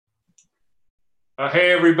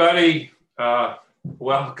Hey, everybody.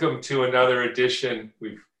 Welcome to another edition.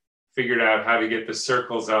 We've figured out how to get the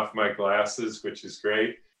circles off my glasses, which is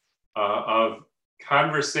great, of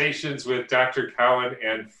Conversations with Dr. Cowan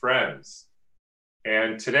and Friends.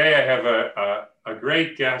 And today I have a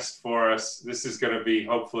great guest for us. This is going to be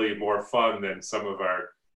hopefully more fun than some of our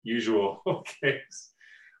usual case.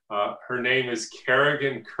 Her name is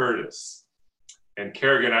Carrigan Curtis. And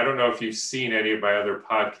Carrigan, I don't know if you've seen any of my other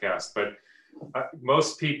podcasts, but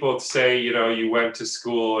most people say, you went to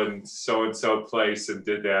school in so-and-so place and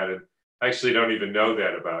did that. And I actually don't even know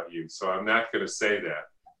that about you. So I'm not going to say that.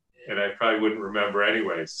 And I probably wouldn't remember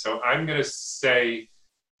anyway. So I'm going to say,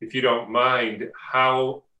 if you don't mind,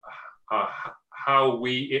 how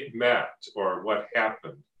we met or what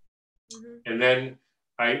happened. Mm-hmm. And then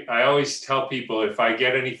I always tell people, if I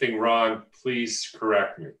get anything wrong, please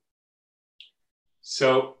correct me.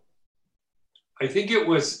 So I think it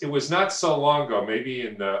was not so long ago, maybe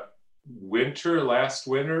in the last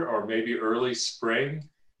winter, or maybe early spring.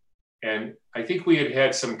 And I think we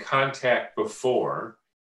had some contact before.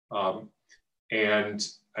 And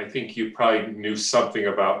I think you probably knew something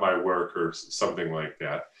about my work or something like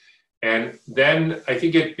that. And then I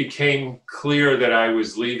think it became clear that I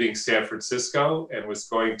was leaving San Francisco and was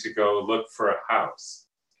going to go look for a house.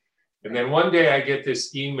 And then one day I get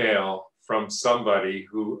this email from somebody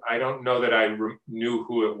who I don't know that I knew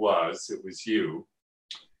who it was. It was you.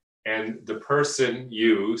 And the person,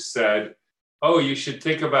 you, said, "Oh, you should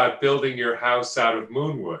think about building your house out of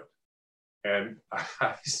moonwood." And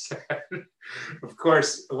I said, of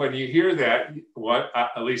course, when you hear that,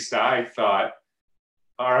 at least I thought,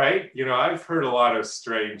 all right, I've heard a lot of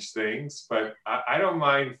strange things, but I don't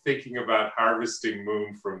mind thinking about harvesting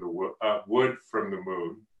wood from the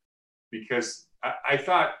moon, because I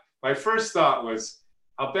thought, my first thought was,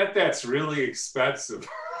 I'll bet that's really expensive.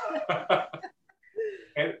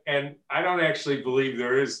 and I don't actually believe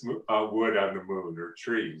there is wood on the moon or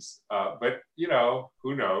trees, but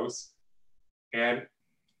who knows? And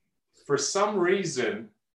for some reason,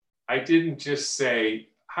 I didn't just say,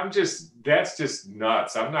 that's just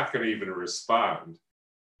nuts. I'm not going to even respond.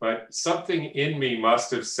 But something in me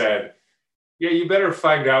must have said, yeah, you better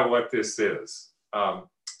find out what this is.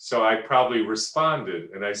 So I probably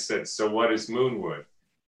responded and I said, so what is moonwood?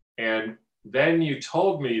 And then you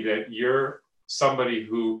told me that you're somebody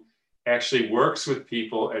who actually works with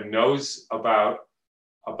people and knows about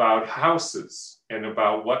houses and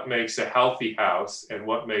about what makes a healthy house and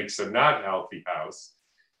what makes a not healthy house.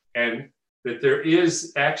 And that there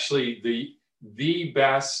is actually the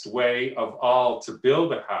best way of all to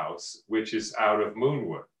build a house, which is out of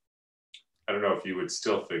moonwood. I don't know if you would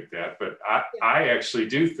still think that, but I actually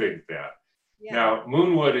do think that. Yeah. Now,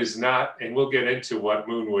 moonwood is not, and we'll get into what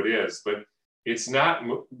moonwood is, but it's not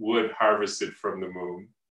wood harvested from the moon.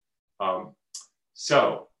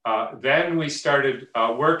 Then we started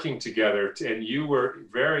working together, and you were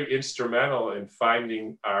very instrumental in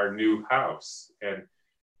finding our new house. And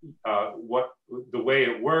the way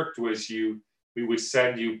it worked was we would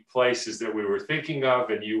send you places that we were thinking of,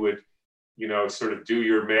 and you would sort of do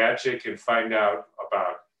your magic and find out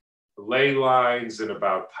about ley lines and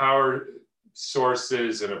about power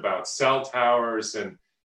sources and about cell towers and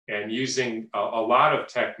using a lot of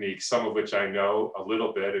techniques, some of which I know a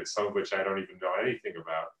little bit and some of which I don't even know anything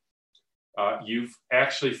about. You've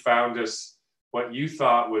actually found us what you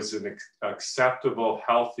thought was an acceptable,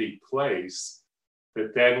 healthy place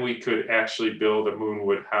that then we could actually build a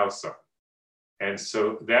moonwood house on. And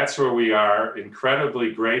so that's where we are,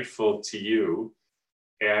 incredibly grateful to you.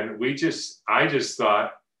 And I just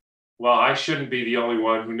thought, well, I shouldn't be the only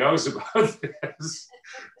one who knows about this.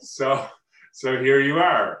 So here you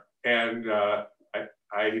are. And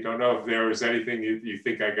I don't know if there was anything you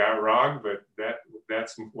think I got wrong, but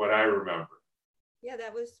that's what I remember. Yeah,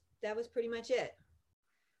 that was pretty much it.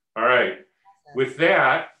 All right. With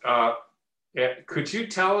that, could you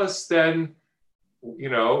tell us then,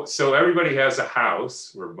 so everybody has a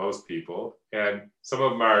house, or most people, and some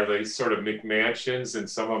of them are these sort of McMansions, and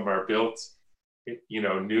some of them are built,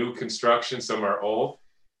 new construction, some are old.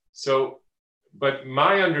 So, but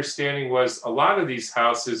my understanding was a lot of these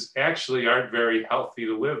houses actually aren't very healthy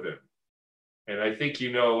to live in. And I think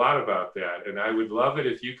you know a lot about that. And I would love it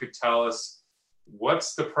if you could tell us,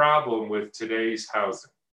 what's the problem with today's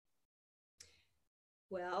housing?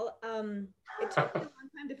 Well, it took me a long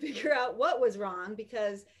time to figure out what was wrong,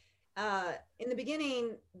 because in the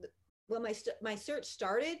beginning, well, my search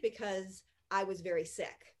started because I was very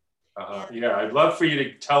sick. Yeah, I'd love for you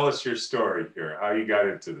to tell us your story here, how you got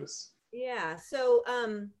into this. Yeah, so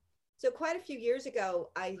quite a few years ago,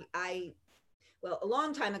 well, a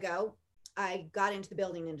long time ago, I got into the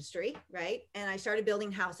building industry, right? And I started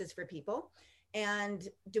building houses for people and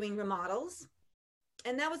doing remodels.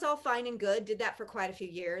 And that was all fine and good. Did that for quite a few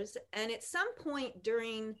years. And at some point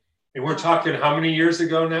during And we're talking how many years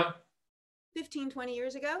ago now? 15, 20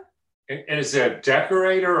 years ago. And is it a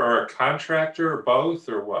decorator or a contractor or both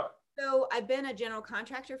or what? So I've been a general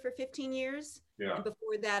contractor for 15 years. Yeah. And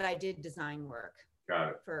before that, I did design work. Got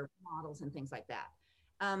it. For models and things like that.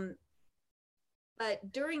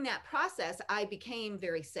 But during that process, I became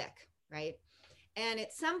very sick, right? And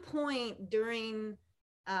at some point during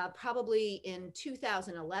probably in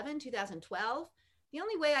 2011, 2012, the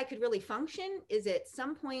only way I could really function is at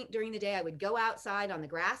some point during the day, I would go outside on the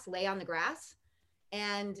grass, lay on the grass.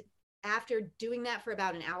 And after doing that for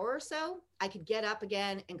about an hour or so, I could get up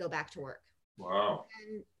again and go back to work. Wow.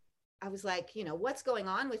 And I was like, what's going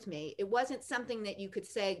on with me? It wasn't something that you could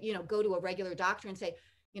say, go to a regular doctor and say,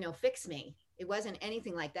 fix me. It wasn't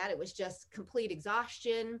anything like that. It was just complete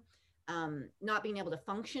exhaustion, not being able to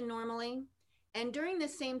function normally. And during the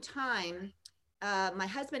same time, my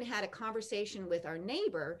husband had a conversation with our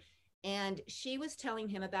neighbor, and she was telling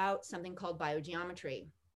him about something called biogeometry.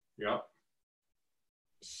 Yeah.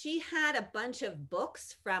 She had a bunch of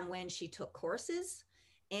books from when she took courses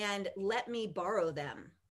and let me borrow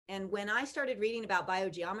them. And when I started reading about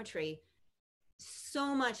biogeometry,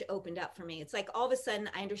 so much opened up for me. It's like all of a sudden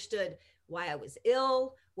I understood why I was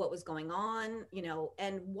ill, what was going on,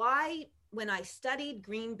 and why when I studied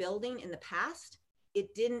green building in the past,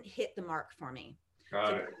 it didn't hit the mark for me.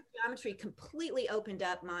 Got it. Biogeometry completely opened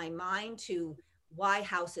up my mind to why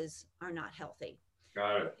houses are not healthy.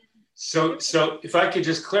 Got it. So if I could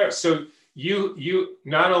just clarify, so you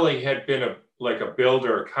not only had been a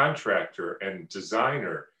builder, contractor, and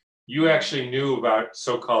designer, you actually knew about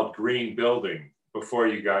so-called green building before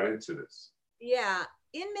you got into this. Yeah.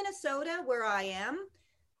 In Minnesota, where I am,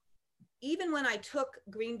 even when I took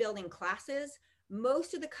green building classes,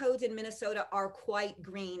 most of the codes in Minnesota are quite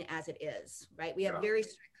green as it is, right? We have very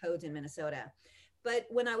strict codes in Minnesota. But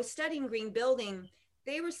when I was studying green building,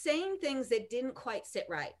 they were saying things that didn't quite sit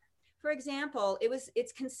right. For example,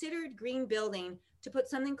 it's considered green building to put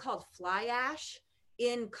something called fly ash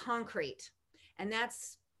in concrete. And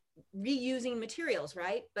that's reusing materials,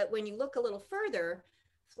 right? But when you look a little further,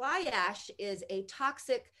 fly ash is a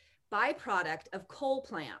toxic byproduct of coal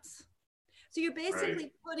plants. So you're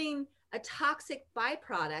basically putting a toxic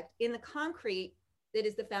byproduct in the concrete that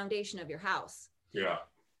is the foundation of your house. Yeah.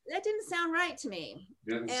 That didn't sound right to me.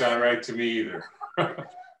 Didn't sound right to me either.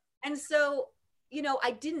 And so,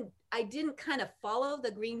 I didn't kind of follow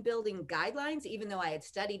the green building guidelines, even though I had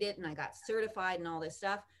studied it and I got certified and all this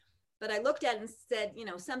stuff. But I looked at it and said,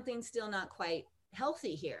 something's still not quite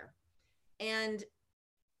healthy here. And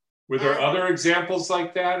were there other examples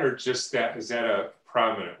like that, or just that? Is that a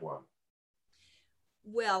prominent one?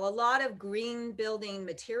 Well, a lot of green building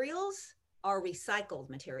materials are recycled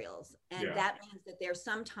materials. And that means that they're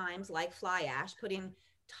sometimes, like fly ash, putting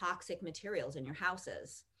toxic materials in your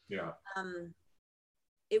houses. Yeah.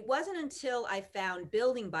 It wasn't until I found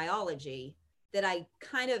building biology that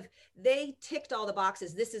they ticked all the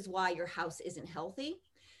boxes. This is why your house isn't healthy.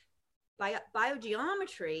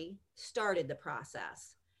 Biogeometry started the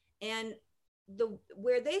process. And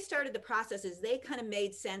where they started the process is they kind of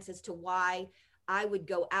made sense as to why I would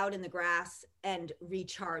go out in the grass and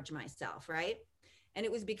recharge myself, right? And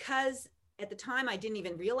it was because at the time I didn't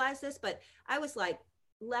even realize this, but I was like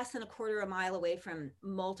less than a quarter of a mile away from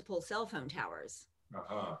multiple cell phone towers.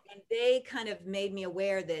 Uh-huh. And they kind of made me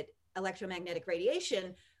aware that electromagnetic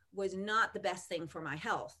radiation was not the best thing for my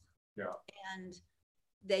health. Yeah. And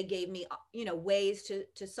they gave me, ways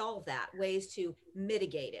to solve that, ways to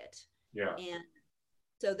mitigate it. Yeah. And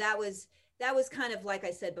so that was kind of, like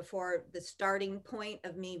I said before, the starting point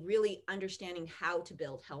of me really understanding how to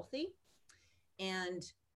build healthy. And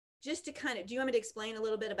just to kind of, do you want me to explain a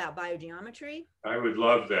little bit about biogeometry? I would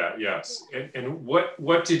love that, yes. And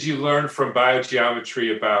what did you learn from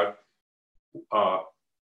biogeometry about,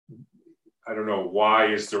 I don't know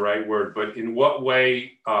why is the right word, but in what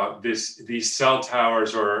way these cell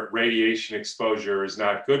towers or radiation exposure is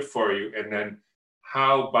not good for you, and then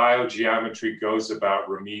how biogeometry goes about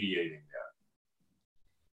remediating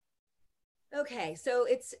that? Okay, so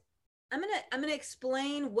I'm gonna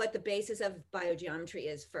explain what the basis of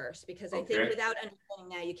biogeometry is first, because I think without understanding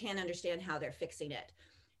that, you can't understand how they're fixing it.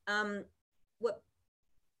 What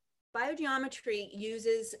biogeometry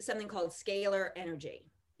uses something called scalar energy.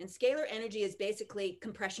 And scalar energy is basically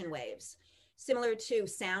compression waves, similar to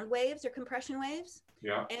sound waves or compression waves.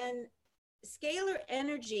 Yeah. And scalar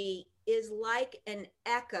energy is like an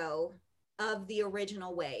echo of the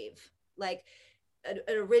original wave. Like an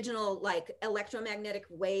original like electromagnetic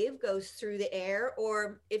wave goes through the air,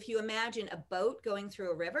 or if you imagine a boat going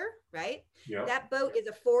through a river, right? Yeah. That boat is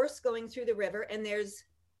a force going through the river, and there's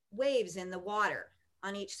waves in the water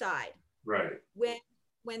on each side. Right.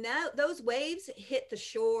 When those waves hit the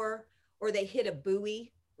shore or they hit a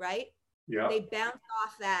buoy, right? Yeah. They bounce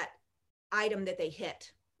off that item that they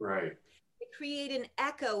hit. Right. They create an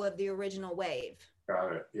echo of the original wave.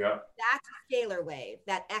 Got it. Yeah. That's a scalar wave,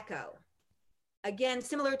 that echo. Again,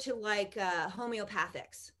 similar to like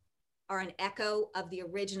homeopathics are an echo of the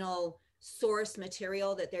original source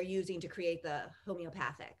material that they're using to create the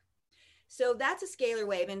homeopathic. So that's a scalar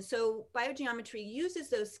wave. And so biogeometry uses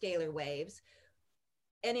those scalar waves.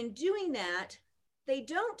 And in doing that, they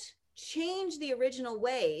don't change the original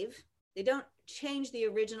wave. They don't change the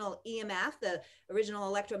original EMF, the original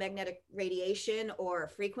electromagnetic radiation or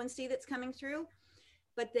frequency that's coming through,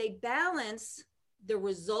 but they balance the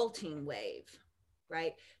resulting wave,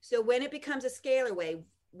 right? So when it becomes a scalar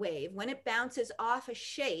wave, when it bounces off a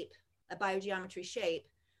shape, a biogeometry shape,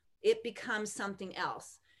 it becomes something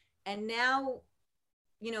else. And now,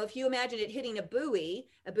 you know, if you imagine it hitting a buoy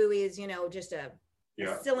is, you know, just a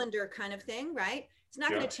cylinder kind of thing, right? It's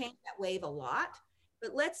not going to change that wave a lot.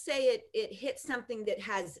 But let's say it hits something that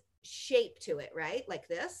has shape to it, right? Like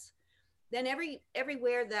this. Then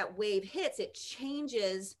everywhere that wave hits, it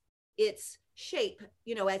changes its shape,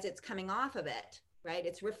 you know, as it's coming off of it, right?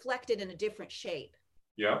 It's reflected in a different shape.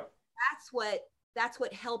 Yeah. That's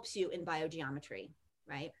what helps you in biogeometry,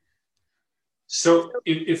 right? So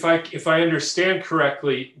if I understand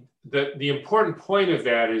correctly, the important point of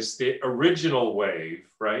that is the original wave,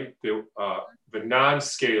 right? The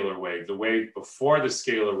non-scalar wave, the wave before the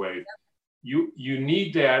scalar wave. You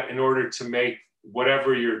need that in order to make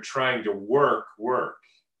whatever you're trying to work.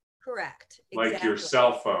 Correct. Like exactly. your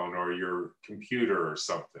cell phone or your computer or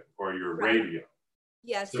something, or your radio.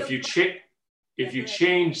 Yeah. So if you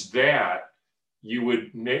change that, you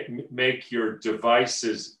would make your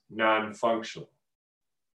devices non-functional.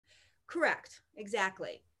 Correct.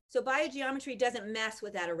 Exactly. So biogeometry doesn't mess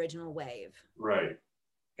with that original wave. Right.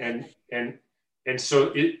 And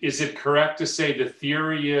so is it correct to say the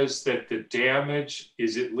theory is that the damage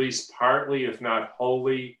is at least partly, if not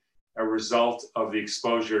wholly, a result of the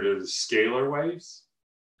exposure to the scalar waves?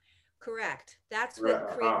 Correct. That's what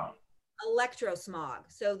creates electrosmog.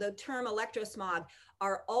 So the term electrosmog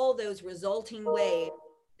are all those resulting waves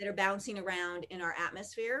that are bouncing around in our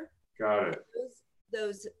atmosphere. Got it.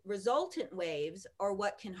 Those resultant waves are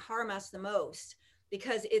what can harm us the most,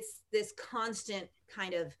 because it's this constant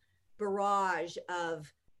kind of barrage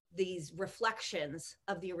of these reflections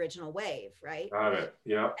of the original wave, right? Got it.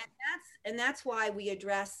 Yeah. And that's why we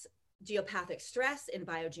address geopathic stress in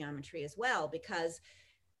biogeometry as well, because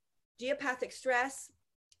geopathic stress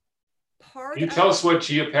Can you tell us what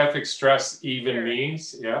geopathic stress even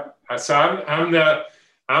means? Yeah. So I'm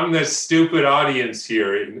the stupid audience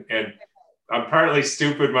here, and I'm partly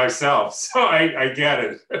stupid myself, so I get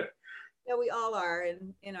it. Yeah, we all are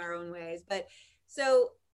in our own ways. But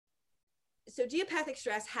so geopathic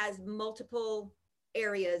stress has multiple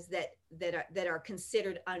areas that are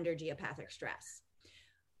considered under geopathic stress.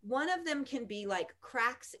 One of them can be like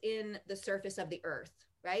cracks in the surface of the earth,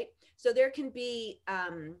 right? So there can be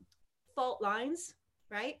fault lines,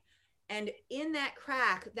 right? And in that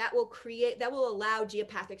crack, that will allow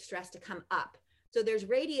geopathic stress to come up. So there's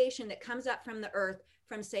radiation that comes up from the earth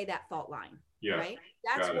from, say, that fault line, right?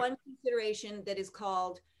 That's one consideration that is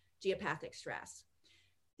called geopathic stress.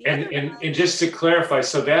 And just to clarify,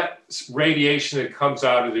 so that radiation that comes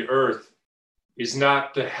out of the earth is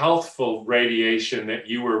not the healthful radiation that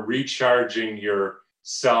you were recharging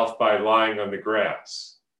yourself by lying on the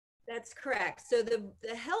grass. That's correct. So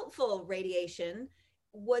the helpful radiation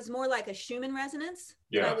was more like a Schumann resonance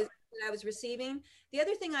that I was receiving. The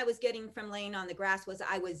other thing I was getting from laying on the grass was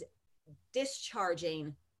I was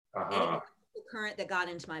discharging any current that got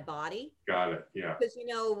into my body. Got it. Yeah. Because, you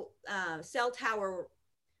know, cell tower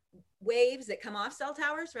waves that come off cell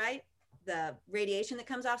towers, right? The radiation that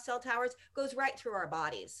comes off cell towers goes right through our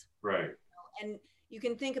bodies. Right. And you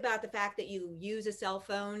can think about the fact that you use a cell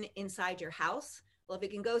phone inside your house. Well, if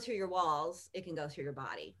it can go through your walls, it can go through your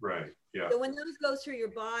body. Right. Yeah. So when those go through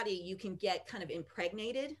your body, you can get kind of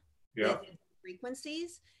impregnated with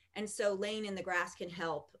frequencies. And so laying in the grass can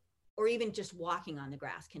help, or even just walking on the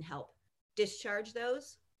grass can help discharge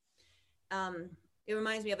those. It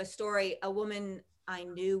reminds me of a story. A woman I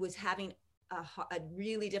knew was having a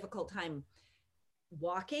really difficult time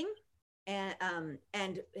walking, and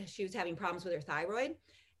she was having problems with her thyroid.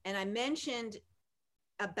 And I mentioned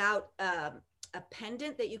about a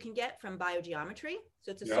pendant that you can get from biogeometry.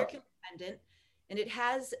 So it's a circular pendant, and it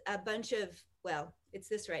has a bunch of, well, it's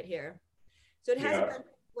this right here. So it has a bunch of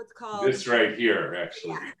what's called this right here,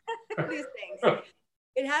 actually. Yeah, these things.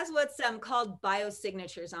 It has what's called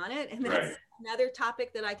biosignatures on it, and that's another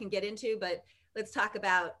topic that I can get into. But let's talk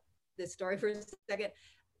about this story for a second.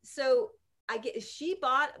 So she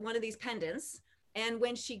bought one of these pendants, and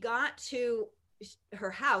when she got to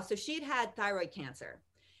her house, so she had thyroid cancer,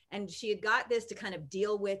 and she had got this to kind of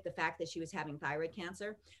deal with the fact that she was having thyroid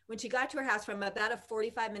cancer. When she got to her house, from about a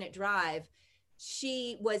 45-minute drive,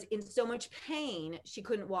 she was in so much pain she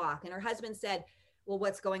couldn't walk. And her husband said, well,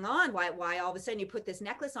 what's going on? Why all of a sudden you put this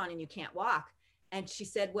necklace on and you can't walk? And she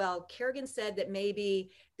said, well, Carrigan said that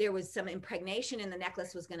maybe there was some impregnation and the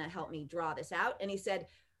necklace was going to help me draw this out. And he said,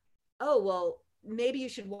 oh, well, maybe you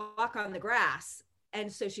should walk on the grass.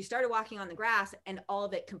 And so she started walking on the grass, and all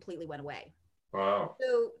of it completely went away. Wow.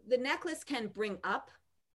 So the necklace can bring up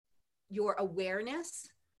your awareness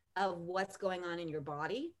of what's going on in your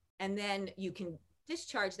body. And then you can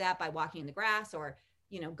discharge that by walking in the grass, or,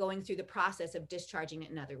 going through the process of discharging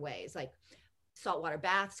it in other ways. Like saltwater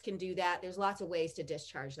baths can do that. There's lots of ways to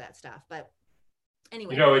discharge that stuff. But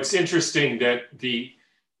anyway. It's interesting that the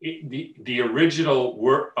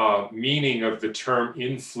original meaning of the term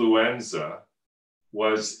influenza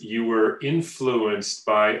was you were influenced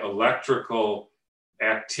by electrical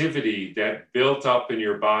activity that built up in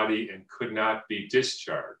your body and could not be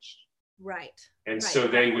discharged. Right. And so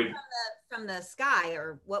they would from the sky,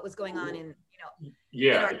 or what was going on in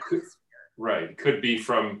it could be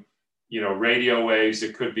from radio waves,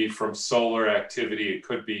 it could be from solar activity, it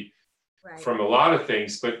could be from a lot of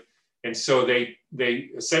things. And so they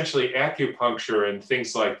essentially, acupuncture and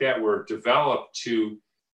things like that were developed to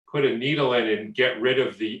put a needle in and get rid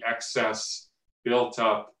of the excess built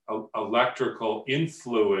up electrical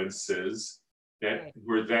influences that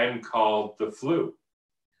were then called the flu.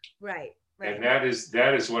 Right. And that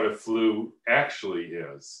is what a flu actually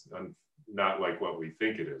is, not like what we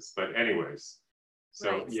think it is. But anyways,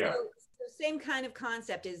 so yeah. So same kind of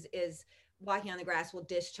concept is walking on the grass will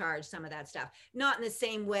discharge some of that stuff. Not in the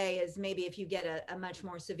same way as maybe if you get a much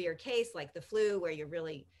more severe case like the flu, where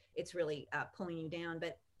it's really pulling you down.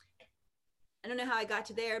 But I don't know how I got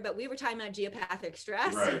to there, but we were talking about geopathic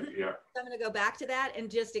stress. Right, yeah. So I'm going to go back to that and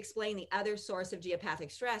just explain the other source of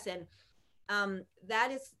geopathic stress. And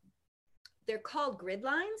they're called grid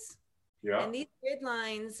lines. Yeah. And these grid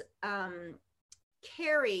lines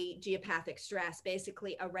carry geopathic stress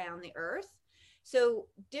basically around the Earth. So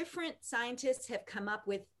different scientists have come up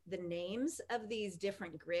with the names of these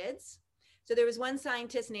different grids. So there was one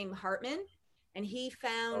scientist named Hartman, and he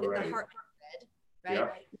found the Hartman grid, right? Yeah.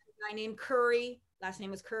 A guy named Curry, last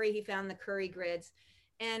name was Curry, he found the Curry grids.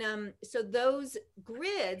 And so those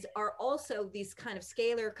grids are also these kind of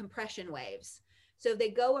scalar compression waves. So they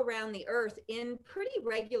go around the Earth in pretty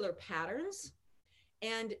regular patterns,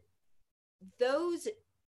 and those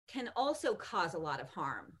can also cause a lot of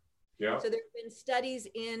harm. Yeah. So there have been studies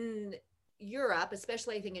in Europe,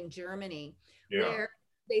 especially I think in Germany, where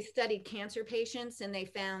they studied cancer patients, and they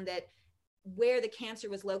found that where the cancer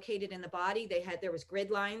was located in the body, there was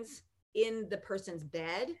grid lines in the person's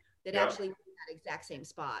bed that actually were in that exact same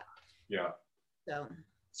spot. Yeah.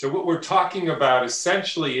 So what we're talking about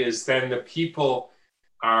essentially is then the people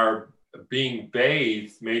are being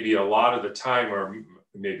bathed maybe a lot of the time, or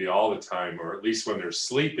maybe all the time, or at least when they're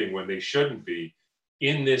sleeping, when they shouldn't be,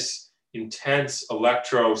 in this intense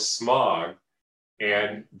electro smog,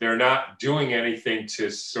 and they're not doing anything to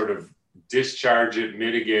sort of discharge it,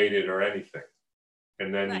 mitigate it, or anything.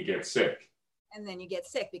 And then you get sick. And then you get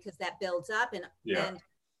sick because that builds up. And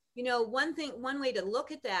one way to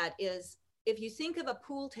look at that is, if you think of a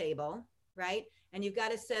pool table, right? And you've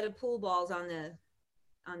got a set of pool balls on the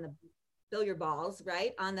billiard balls,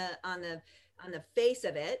 right? On the face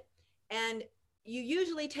of it. And you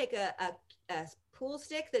usually take a pool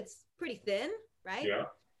stick that's pretty thin, right? Yeah.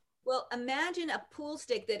 Well, imagine a pool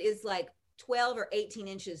stick that is like 12 or 18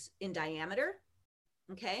 inches in diameter.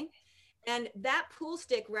 Okay. And that pool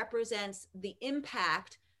stick represents the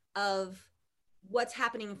impact of what's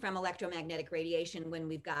happening from electromagnetic radiation when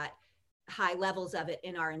we've got high levels of it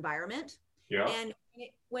in our environment. Yeah. And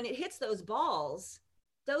when it hits those balls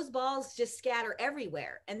just scatter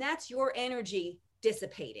everywhere. And that's your energy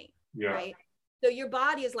dissipating. Yeah. Right. So your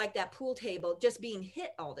body is like that pool table just being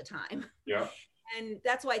hit all the time. Yeah. And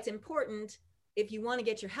that's why it's important, if you want to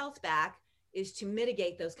get your health back, is to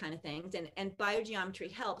mitigate those kind of things. And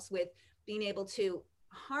biogeometry helps with being able to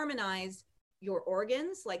harmonize your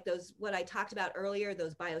organs, like those, what I talked about earlier,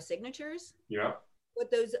 those biosignatures. Yeah.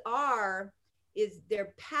 What those are is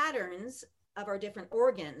they're patterns of our different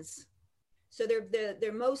organs. So they're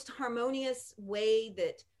the most harmonious way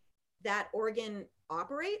that that organ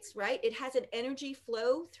operates, right? It has an energy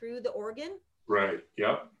flow through the organ. Right.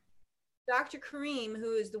 Yep. Dr. Karim,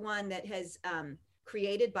 who is the one that has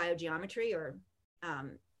created biogeometry, or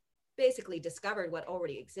basically discovered what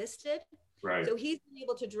already existed. Right. So he's been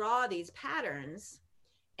able to draw these patterns,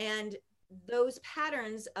 and those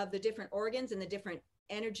patterns of the different organs and the different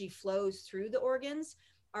energy flows through the organs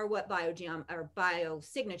are what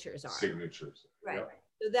biosignatures are. Signatures. Right. Yep.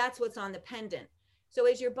 So that's what's on the pendant. So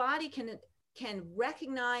as your body can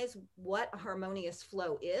recognize what a harmonious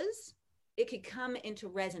flow is, it could come into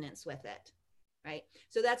resonance with it, right?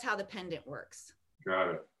 So that's how the pendant works.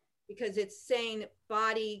 Got it. Because it's saying,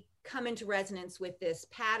 body, come into resonance with this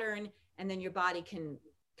pattern, and then your body can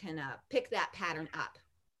pick that pattern up.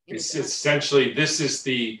 It's essentially, this is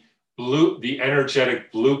the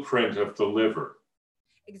energetic blueprint of the liver.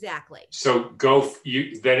 Exactly. So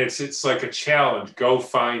then it's like a challenge. Go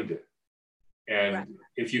find it, and right.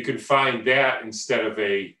 If you can find that instead of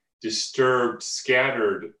a disturbed,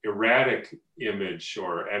 scattered, erratic image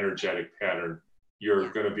or energetic pattern, you're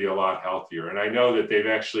going to be a lot healthier. And I know that they've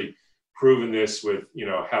actually proven this with,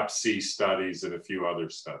 Hep C studies and a few other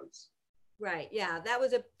studies. Right. Yeah, that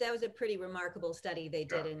was a pretty remarkable study they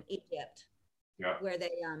did in Egypt. Yeah. Where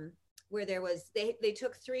they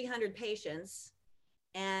took 300 patients,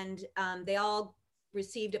 and they all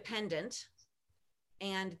received a pendant,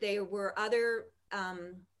 and there were other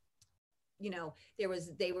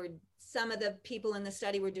some of the people in the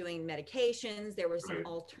study were doing medications. There were some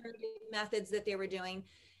alternative methods that they were doing,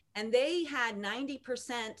 and they had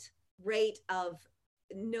 90% rate of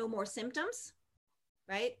no more symptoms,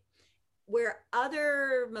 right? Where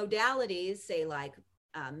other modalities, say like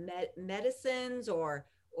medicines or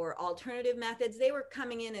alternative methods, they were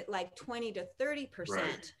coming in at like 20 to 30%,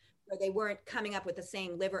 where they weren't coming up with the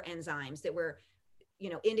same liver enzymes that were,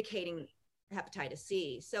 indicating hepatitis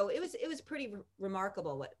C. So it was pretty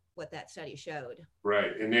remarkable what that study showed.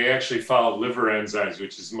 Right, and they actually followed liver enzymes,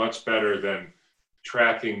 which is much better than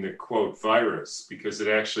tracking the quote virus, because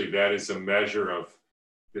that is a measure of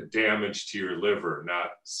the damage to your liver,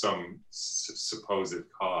 not some supposed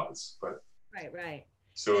cause. But right.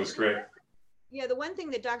 So it was great. Yeah, the one thing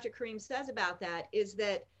that Dr. Karim says about that is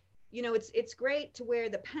that, it's great to wear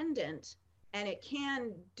the pendant, and it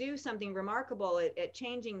can do something remarkable at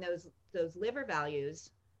changing those liver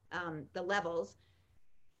values, the levels.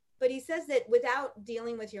 But he says that without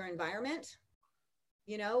dealing with your environment,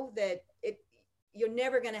 that you're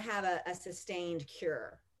never going to have a sustained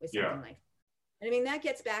cure with something like that. And I mean, that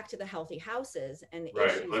gets back to the healthy houses and the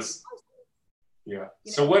issues.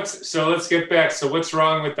 So let's get back. So what's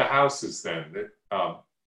wrong with the houses then?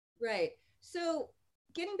 Right. So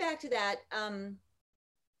getting back to that,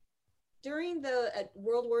 during the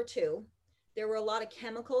World War II, there were a lot of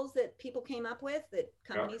chemicals that people came up with, that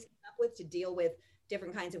companies came up with to deal with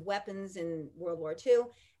different kinds of weapons in World War II.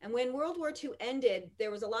 And when World War II ended,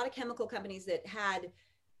 there was a lot of chemical companies that had,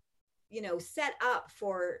 set up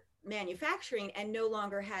for manufacturing and no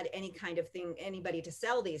longer had anybody to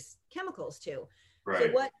sell these chemicals to.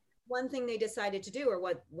 Right. So one thing they decided to do, or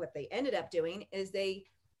what they ended up doing, is they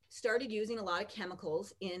started using a lot of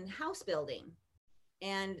chemicals in house building.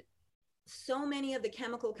 And so many of the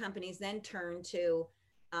chemical companies then turned to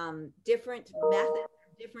different methods,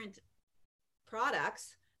 different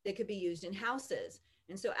products that could be used in houses.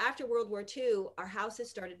 And so after World War II, our houses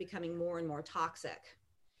started becoming more and more toxic.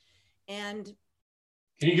 And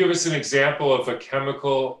can you give us an example of a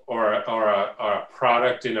chemical or a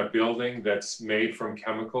product in a building that's made from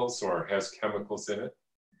chemicals or has chemicals in it?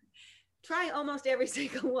 Try almost every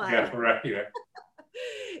single one. Yeah, right.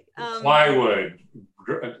 Plywood,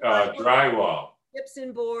 drywall,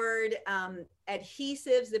 gypsum board,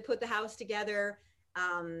 adhesives that put the house together.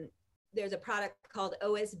 There's a product called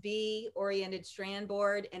OSB, oriented strand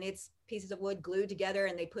board, and it's pieces of wood glued together,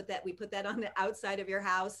 and we put that on the outside of your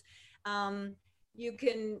house.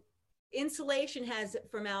 Insulation has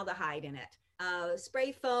formaldehyde in it.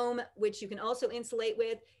 Spray foam, which you can also insulate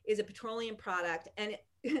with, is a petroleum product. And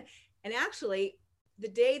actually, the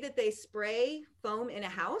day that they spray foam in a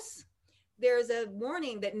house, there's a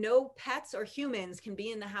warning that no pets or humans can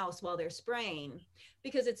be in the house while they're spraying,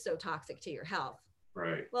 because it's so toxic to your health.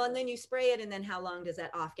 Right. Well, and then you spray it, and then how long does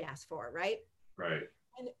that off gas for, right? Right.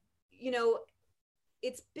 And,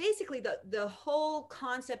 it's basically the whole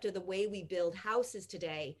concept of the way we build houses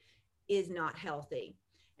today is not healthy.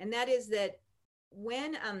 And that is that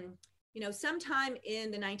when, sometime in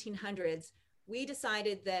the 1900s, we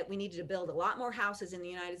decided that we needed to build a lot more houses in the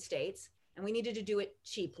United States, and we needed to do it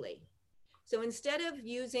cheaply. So instead of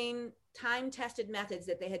using time-tested methods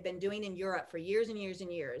that they had been doing in Europe for years and years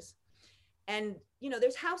and years. And, you know,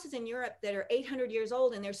 there's houses in Europe that are 800 years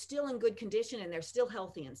old and they're still in good condition and they're still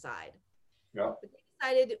healthy inside. Yeah. But they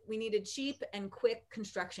decided we needed cheap and quick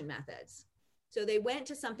construction methods. So they went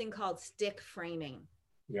to something called stick framing.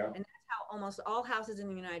 Yeah. And that's how almost all houses in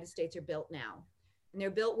the United States are built now. And they're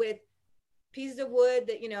built with pieces of wood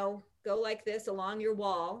that, you know, go like this along your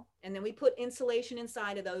wall. And then we put insulation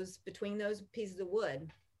inside of those, between those pieces of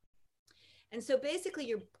wood. And so basically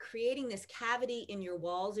you're creating this cavity in your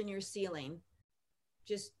walls and your ceiling,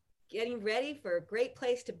 just getting ready for a great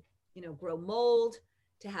place to, you know, grow mold,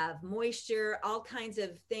 to have moisture, all kinds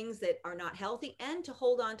of things that are not healthy, and to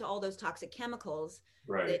hold on to all those toxic chemicals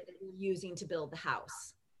that you're using to build the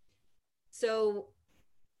house. So,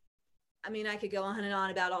 I mean, I could go on and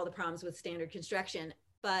on about all the problems with standard construction,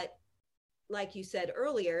 but like you said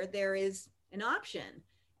earlier, there is an option.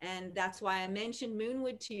 And that's why I mentioned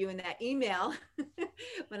Moonwood to you in that email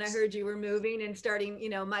when I heard you were moving and starting, you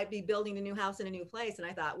know, might be building a new house in a new place. And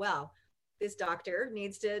I thought, well, this doctor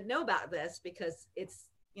needs to know about this because it's,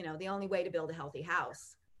 you know, the only way to build a healthy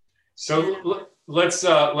house. So let's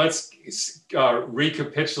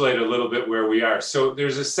recapitulate a little bit where we are. So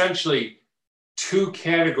there's essentially two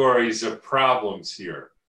categories of problems here.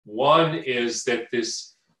 One is that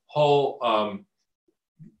this whole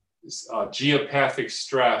geopathic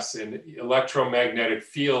stress and electromagnetic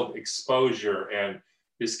field exposure and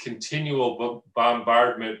this continual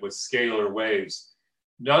bombardment with scalar waves,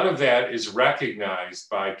 none of that is recognized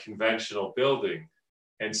by conventional building.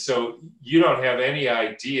 And so you don't have any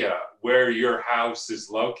idea where your house is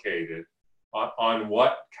located, on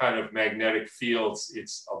what kind of magnetic fields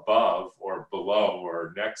it's above or below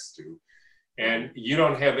or next to. And you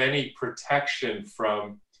don't have any protection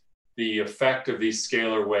from the effect of these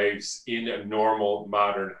scalar waves in a normal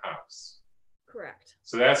modern house. Correct.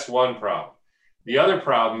 So that's one problem. The other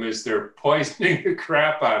problem is they're poisoning the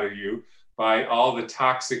crap out of you by all the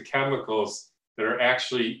toxic chemicals that are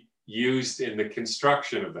actually used in the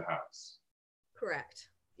construction of the house. Correct.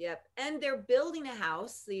 Yep. And they're building a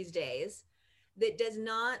house these days that does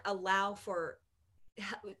not allow for,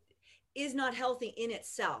 is not healthy in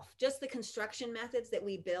itself. Just the construction methods that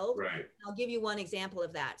we build. Right. I'll give you one example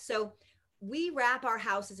of that. So we wrap our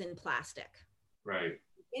houses in plastic. Right.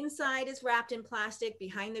 Inside is wrapped in plastic.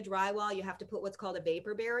 Behind the drywall, you have to put what's called a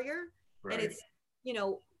vapor barrier. Right. And it's, you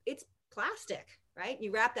know, it's plastic, right?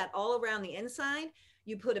 You wrap that all around the inside.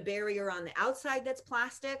 You put a barrier on the outside that's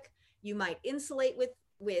plastic. You might insulate with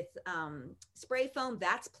spray foam.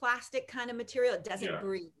 That's plastic kind of material. It doesn't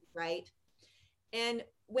breathe, right? And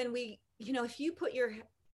when we, you know, if you put your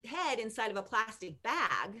head inside of a plastic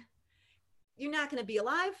bag, you're not going to be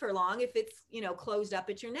alive for long if it's, you know, closed up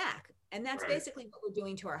at your neck. And that's basically what we're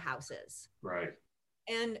doing to our houses. Right.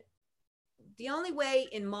 And the only way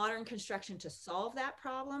in modern construction to solve that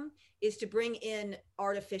problem is to bring in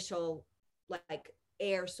artificial, like,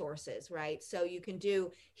 air sources, right? So you can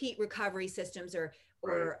do heat recovery systems or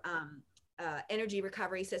energy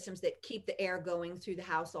recovery systems that keep the air going through the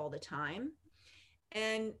house all the time.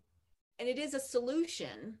 And it is a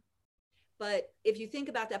solution. But if you think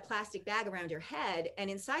about that plastic bag around your head, and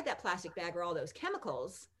inside that plastic bag are all those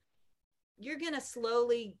chemicals, you're going to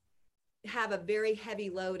slowly have a very heavy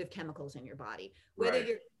load of chemicals in your body, whether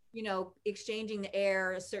you're, you know, exchanging the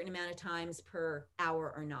air a certain amount of times per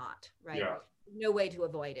hour or not, right? Yeah. No way to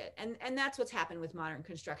avoid it. And that's what's happened with modern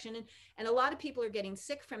construction. And a lot of people are getting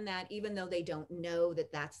sick from that, even though they don't know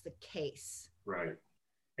that that's the case. Right.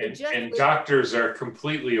 And doctors are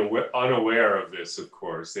completely unaware of this, of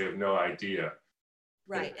course. They have no idea.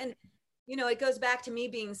 Right. And, you know, it goes back to me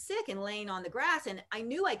being sick and laying on the grass. And I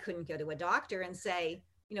knew I couldn't go to a doctor and say,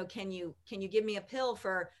 you know, can you give me a pill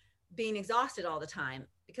for being exhausted all the time?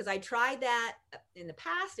 Because I tried that in the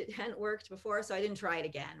past. It hadn't worked before, so I didn't try it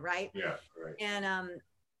again, right? Yeah, right. And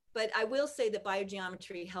but I will say that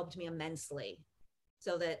biogeometry helped me immensely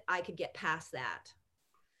so that I could get past that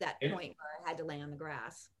point where I had to lay on the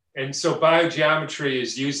grass. And so biogeometry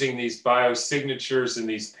is using these biosignatures and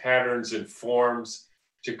these patterns and forms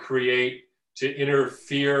to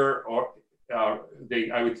interfere, or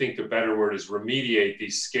I would think the better word is remediate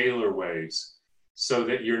these scalar waves, so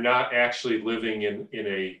that you're not actually living in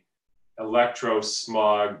a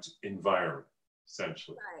electro-smogged environment,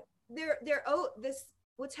 essentially. Right.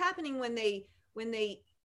 What's happening when the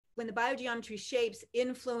biogeometry shapes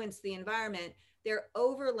influence the environment, they're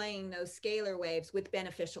overlaying those scalar waves with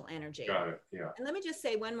beneficial energy. Got it. Yeah. And let me just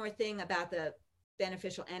say one more thing about the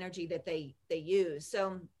beneficial energy that they use.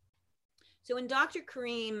 So when Dr.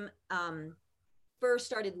 Karim first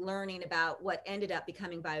started learning about what ended up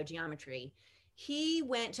becoming biogeometry, he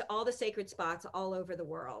went to all the sacred spots all over the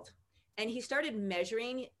world, and he started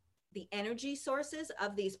measuring the energy sources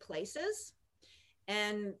of these places.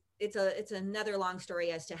 And it's another long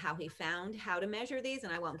story as to how he found how to measure these,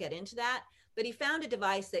 and I won't get into that, but he found a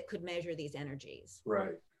device that could measure these energies.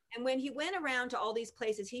 Right. And when he went around to all these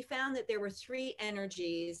places, he found that there were 3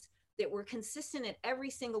 energies that were consistent at every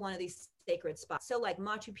single one of these sacred spots. So like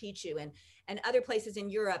Machu Picchu and other places in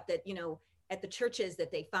Europe that, you know, at the churches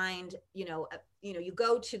that they find, you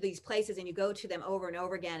go to these places and you go to them over and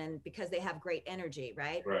over again, and because they have great energy,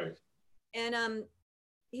 right? Right. And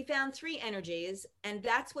he found 3 energies, and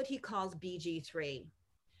that's what he calls BG3.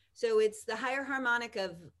 So it's the higher harmonic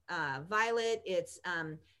of violet, it's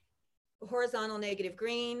horizontal negative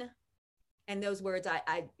green, and those words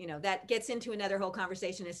I that gets into another whole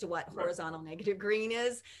conversation as to what horizontal negative green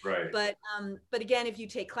is. Right. But again, if you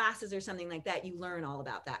take classes or something like that, you learn all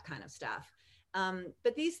about that kind of stuff.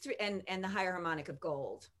 But these 3, and the higher harmonic of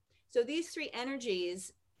gold. So these 3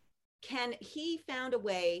 energies, he found a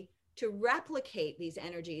way to replicate these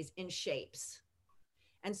energies in shapes.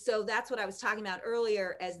 And so that's what I was talking about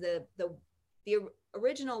earlier, as the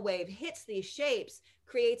original wave hits these shapes,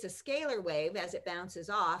 creates a scalar wave as it bounces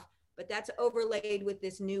off, but that's overlaid with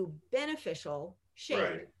this new beneficial shape,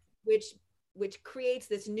 Right. which creates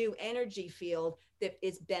this new energy field that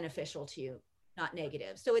is beneficial to you, not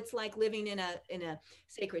negative. So it's like living in a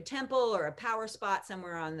sacred temple or a power spot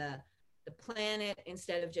somewhere on the planet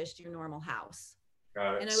instead of just your normal house.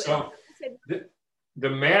 Got it. So the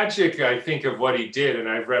magic, I think, of what he did, and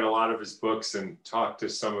I've read a lot of his books and talked to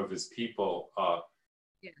some of his people,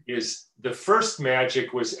 is the first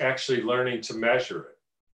magic was actually learning to measure it.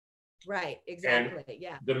 Right. Exactly. And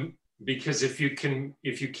yeah. Because if you can't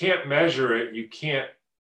measure it, you can't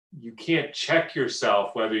check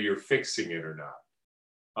yourself whether you're fixing it or not.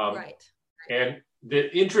 Right. And the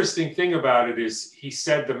interesting thing about it is he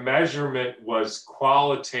said the measurement was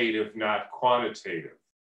qualitative, not quantitative.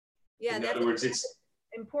 Yeah, in other words, it's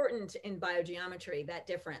important in biogeometry, that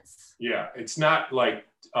difference. Yeah, it's not like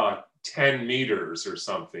 10 meters or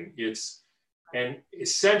something. And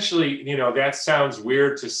essentially, that sounds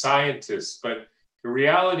weird to scientists, but the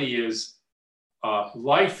reality is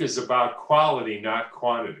life is about quality, not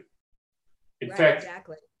quantity. In fact,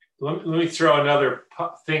 exactly. Let me throw another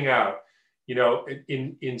thing out.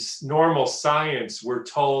 In normal science, we're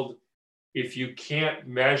told if you can't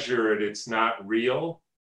measure it, it's not real.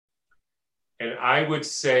 And I would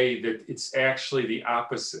say that it's actually the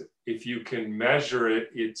opposite. If you can measure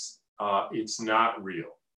it, it's not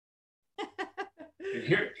real.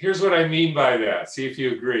 And here's what I mean by that. See if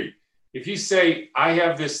you agree. If you say, I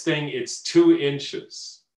have this thing, it's 2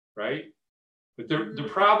 inches, right? But the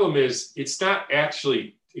problem is it's not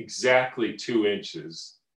actually exactly 2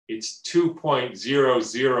 inches. It's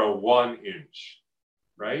 2.001 inch,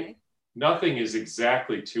 right? Okay. Nothing is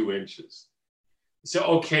exactly 2 inches. So,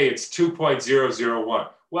 okay, it's 2.001.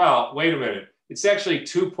 Well, wait a minute. It's actually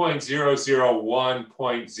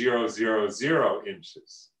 2.001.000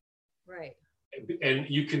 inches. Right. And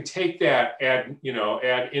you can take that ad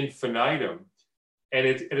infinitum. And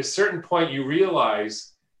at a certain point, you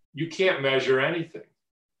realize you can't measure anything.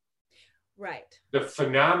 Right. The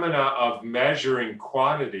phenomena of measuring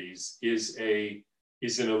quantities is an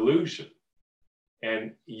illusion.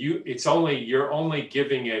 And you're only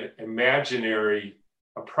giving an imaginary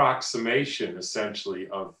approximation, essentially,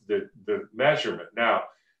 of the measurement. Now,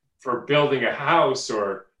 for building a house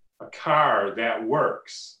or a car, that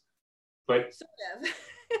works. But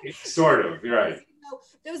sort of, right.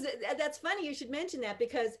 That's funny you should mention that,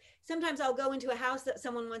 because sometimes I'll go into a house that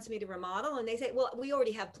someone wants me to remodel and they say, well, we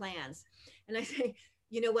already have plans. And I say,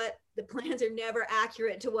 you know what? The plans are never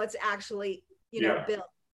accurate to what's actually, built.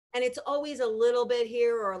 And it's always a little bit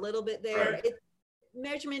here or a little bit there. Right.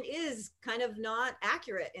 Measurement is kind of not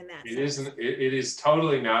accurate in that sense. It is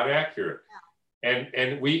totally not accurate. Yeah. And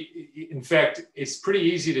in fact, it's pretty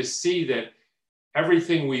easy to see that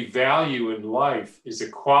everything we value in life is a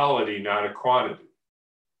quality, not a quantity.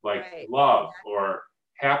 Like love or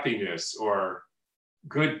happiness or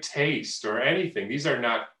good taste or anything. These are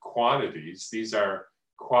not quantities. These are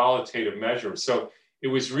qualitative measurements. So it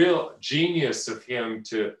was real genius of him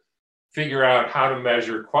to figure out how to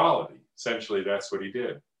measure quality. Essentially, that's what he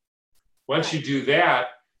did. Once you do that,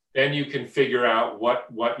 then you can figure out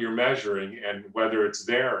what you're measuring and whether it's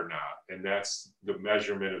there or not. And that's the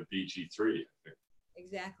measurement of BG3, I think.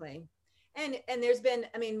 Exactly. And there's been,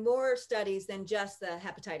 more studies than just the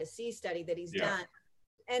hepatitis C study that he's done.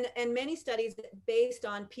 And many studies based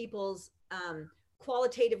on people's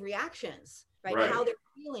qualitative reactions, right? How they're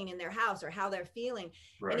feeling in their house or how they're feeling.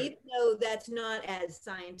 Right. And even though that's not as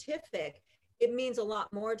scientific, it means a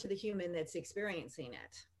lot more to the human that's experiencing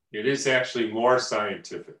it. It is actually more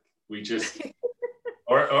scientific. We just,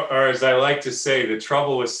 or as I like to say, the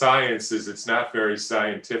trouble with science is it's not very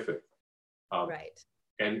scientific. Right.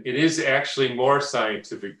 And it is actually more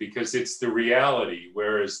scientific because it's the reality,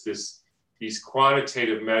 whereas these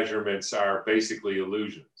quantitative measurements are basically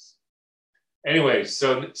illusions. Anyway,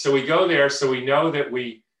 so we go there, so we know that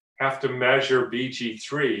we have to measure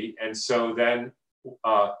BG3, and so then,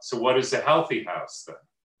 so what is a healthy house then?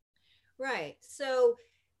 Right. So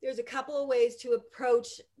there's a couple of ways to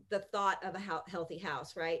approach the thought of a healthy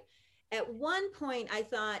house, right? At one point, I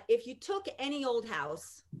thought if you took any old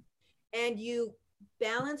house and you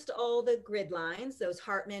balanced all the grid lines, those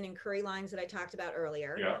Hartman and Curry lines that I talked about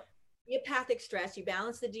earlier, Yeah. Geopathic stress, you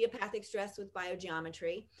balance the geopathic stress with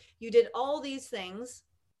biogeometry, you did all these things,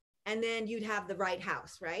 and then you'd have the right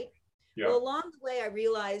house, right? Yeah. Well, along the way, I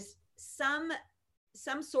realized some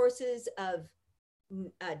sources of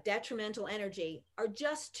detrimental energy are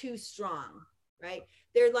just too strong, right?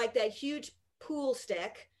 They're like that huge pool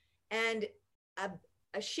stick, and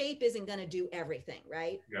a shape isn't going to do everything,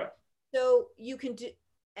 right? Yeah. So you can do,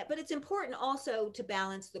 but it's important also to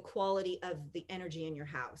balance the quality of the energy in your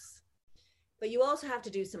house. But you also have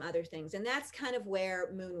to do some other things, and that's kind of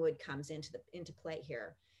where Moonwood comes into play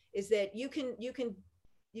here. Is that you can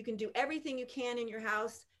do everything you can in your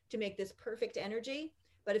house to make this perfect energy,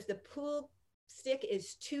 but if the pool stick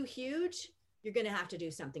is too huge, you're going to have to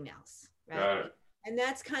do something else, right? Got it. And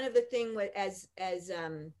that's kind of the thing with as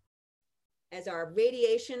our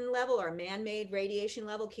radiation level, our man-made radiation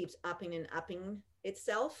level keeps upping and upping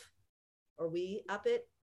itself, or we up it,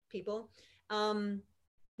 people,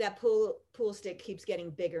 that pool stick keeps getting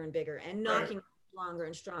bigger and bigger and knocking stronger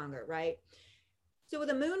and stronger, right? So with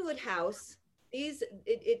a Moonwood house,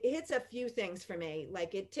 it hits a few things for me.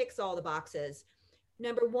 Like it ticks all the boxes.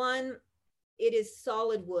 Number one, it is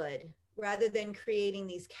solid wood rather than creating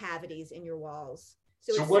these cavities in your walls.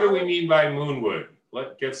 So what do we mean by Moonwood?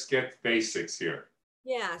 Let's get basics here.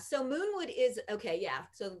 Yeah, so Moonwood is, okay, yeah.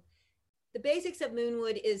 So the basics of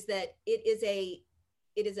Moonwood is that it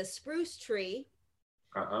is a spruce tree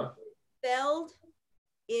felled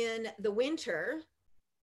in the winter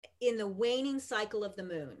in the waning cycle of the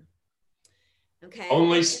moon. Okay.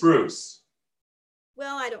 Only spruce.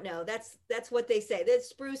 Well, I don't know. That's what they say. That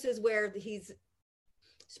spruce is where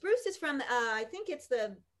spruce is from, I think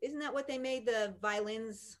isn't that what they made the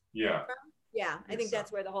violins from? Yeah, I think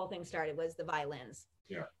that's where the whole thing started, was the violins.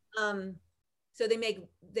 Yeah. So they make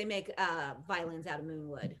violins out of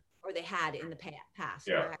Moonwood, or they had in the past.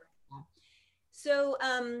 Yeah. Correct? So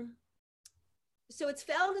so it's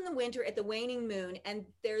felled in the winter at the waning moon, and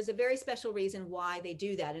there's a very special reason why they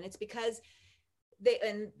do that, and it's because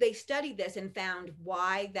they studied this and found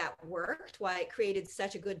why that worked, why it created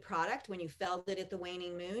such a good product when you felled it at the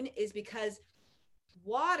waning moon, is because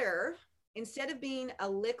water, instead of being a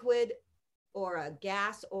liquid or a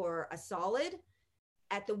gas or a solid,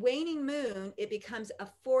 at the waning moon, it becomes a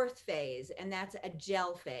fourth phase, and that's a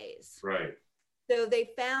gel phase. Right. So they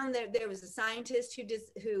found that there was a scientist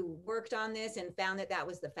who worked on this and found that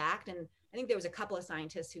was the fact. And I think there was a couple of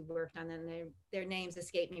scientists who worked on them. Their names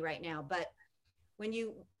escape me right now. But when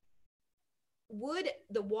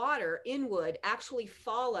the water in wood actually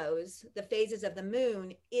follows the phases of the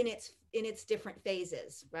moon in its different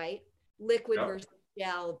phases, right? Liquid versus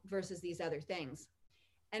gel versus these other things.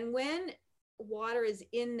 And when water is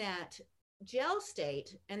in that gel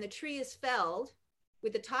state and the tree is felled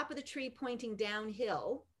with the top of the tree pointing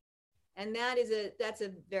downhill, and that's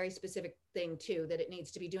a very specific thing too that it needs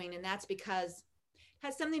to be doing, and that's because it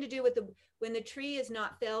has something to do with when the tree is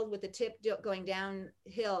not felled with the tip going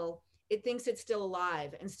downhill, it thinks it's still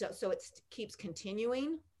alive, and so it keeps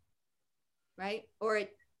continuing, right? Or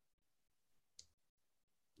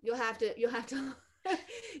you'll have to you have to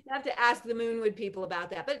ask the Moonwood people about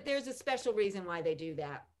that, but there's a special reason why they do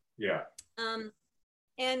that. Yeah.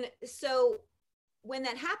 And so when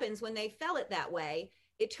that happens, when they fell it that way,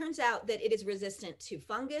 it turns out that it is resistant to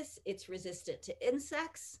fungus, it's resistant to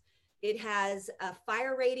insects, it has a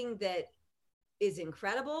fire rating that is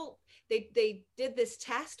incredible. They did this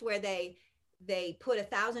test where they put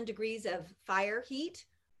 1,000 degrees of fire heat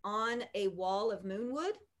on a wall of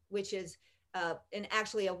Moonwood, which is and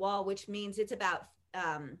actually a wall, which means it's about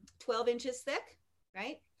 12 inches thick,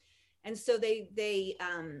 right? And so they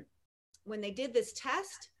when they did this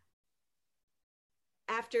test,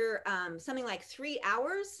 after something like 3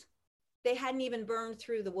 hours, they hadn't even burned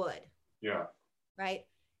through the wood. Yeah. Right.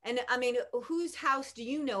 And I mean, whose house do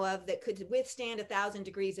you know of that could withstand 1,000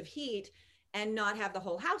 degrees of heat and not have the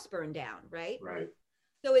whole house burned down? Right. Right.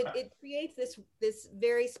 So it creates this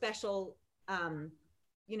very special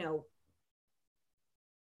you know,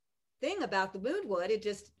 thing about the moon wood.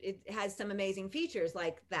 It has some amazing features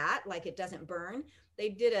like that, like it doesn't burn. They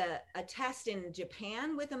did a test in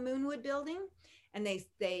Japan with a moonwood building, and they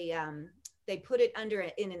put it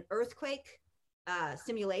in an earthquake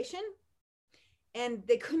simulation, and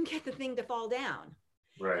they couldn't get the thing to fall down.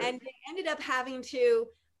 Right. And they ended up having to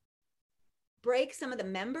break some of the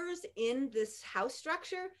members in this house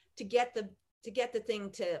structure to get the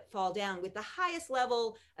thing to fall down with the highest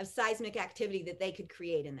level of seismic activity that they could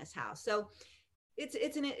create in this house. So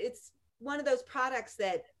it's one of those products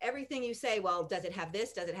that everything you say, well, does it have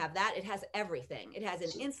this? Does it have that? It has everything. It has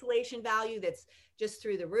an insulation value that's just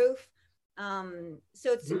through the roof.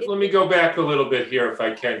 So let me go back a little bit here if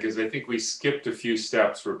I can, because I think we skipped a few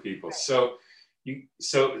steps for people. Right.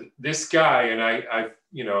 So this guy, and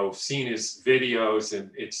I've seen his videos, and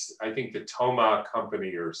it's, I think, the Toma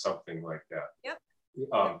company or something like that.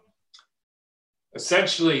 Yep.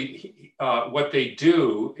 Essentially, what they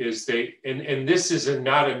do is and this is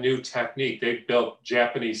not a new technique. They built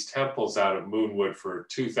Japanese temples out of moonwood for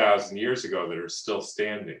 2,000 years ago that are still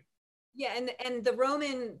standing. Yeah, and the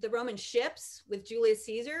Roman ships with Julius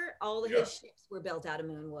Caesar, all of his ships were built out of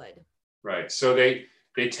moonwood. Right. So they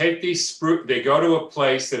take these they go to a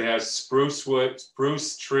place that has spruce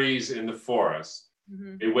trees in the forest.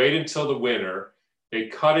 Mm-hmm. They wait until the winter. They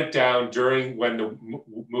cut it down when the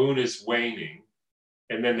moon is waning,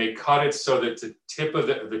 and then they cut it so that the tip of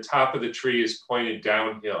the top of the tree is pointed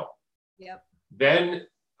downhill. Yep. Then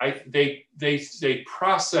they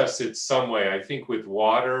process it some way, I think with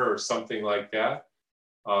water or something like that.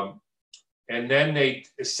 And then they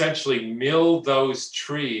essentially mill those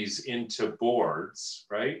trees into boards,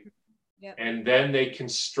 right? Yep. And then they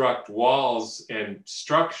construct walls and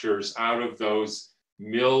structures out of those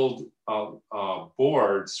milled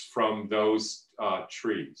boards from those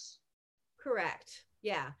trees. Correct.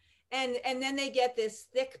 Yeah. And then they get this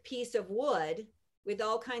thick piece of wood with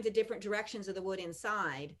all kinds of different directions of the wood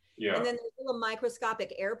inside. Yeah. And then there's little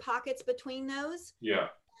microscopic air pockets between those. Yeah.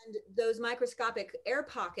 And those microscopic air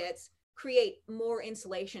pockets create more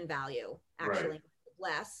insulation value, actually, right.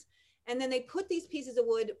 Less. And then they put these pieces of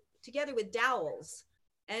wood together with dowels.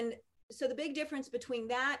 And so the big difference between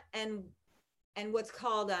that and what's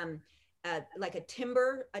called like a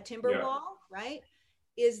timber wall, right,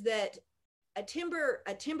 is that a timber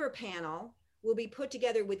panel will be put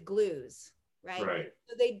together with glues, right? Right.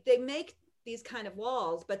 So they make these kind of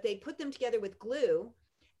walls, but they put them together with glue,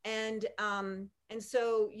 and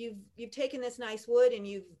so you've taken this nice wood and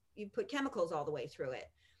you've put chemicals all the way through it.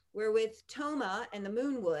 Where with Toma and the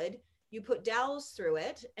moonwood, you put dowels through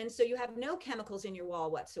it, and so you have no chemicals in your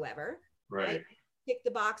wall whatsoever. Right. Tick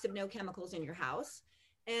the box of no chemicals in your house,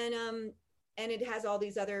 and it has all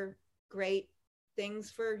these other great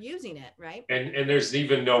things for using it, right? And there's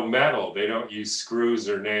even no metal. They don't use screws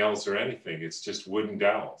or nails or anything. It's just wooden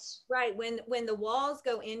dowels. Right. When the walls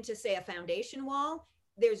go into, say, a foundation wall,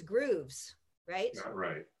 there's grooves, right? Yeah,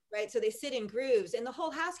 right. Right. So they sit in grooves, and the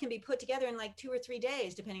whole house can be put together in like 2 or 3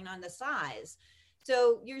 days, depending on the size.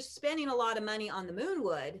 So you're spending a lot of money on the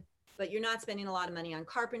moonwood, but you're not spending a lot of money on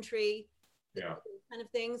carpentry. Yeah. Kind of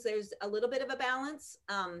things. There's a little bit of a balance.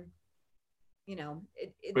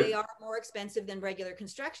 They are more expensive than regular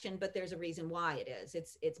construction, but there's a reason why it is.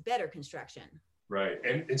 It's better construction. Right.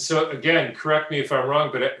 And so again, correct me if I'm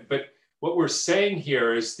wrong, but what we're saying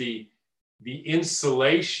here is the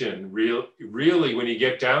insulation really, when you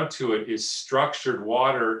get down to it, is structured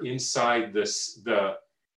water inside the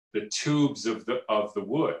tubes of the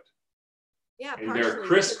wood. Yeah. And they're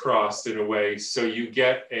crisscrossed in a way, so you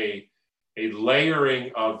get a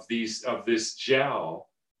layering of this gel.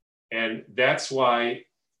 And that's why,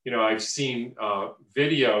 I've seen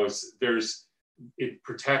videos, it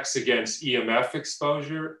protects against EMF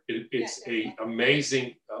exposure. It's an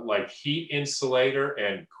amazing like heat insulator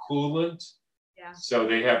and coolant. Yeah. So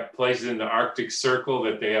they have places in the Arctic Circle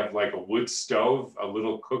that they have like a wood stove, a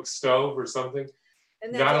little cook stove or something.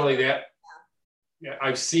 And not only that, yeah,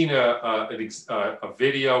 I've seen a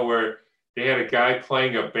video where they had a guy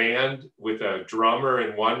playing a band with a drummer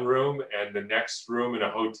in one room, and the next room in a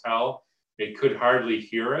hotel, they could hardly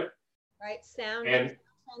hear it. Right. Sound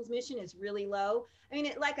transmission is really low. I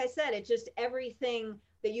mean, like I said, it's just everything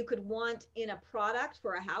that you could want in a product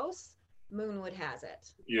for a house, Moonwood has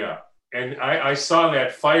it. Yeah. And I saw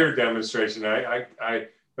that fire demonstration. I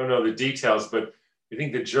don't know the details, but I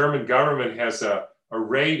think the German government has a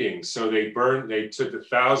rating. So they took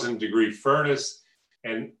 1,000-degree furnace,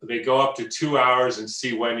 and they go up to 2 hours and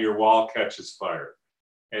see when your wall catches fire.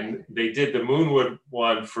 And they did the Moonwood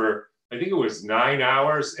one for, I think it was 9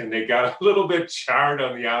 hours, and they got a little bit charred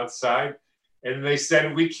on the outside. And they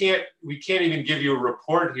said, we can't even give you a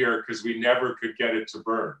report here because we never could get it to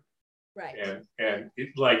burn. Right. And it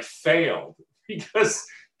like failed because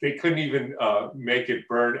they couldn't even make it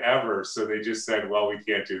burn ever. So they just said, well, we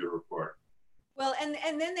can't do the report. Well, and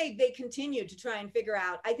then they continued to try and figure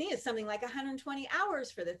out, I think it's something like 120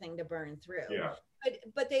 hours for the thing to burn through. Yeah.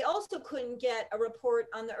 But they also couldn't get a report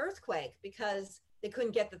on the earthquake because they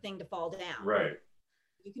couldn't get the thing to fall down. Right.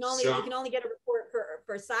 You can only get a report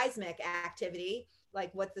for seismic activity,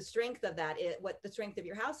 like what the strength of that is, what the strength of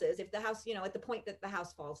your house is, if the house, at the point that the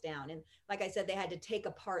house falls down. And like I said, they had to take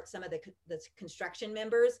apart some of the construction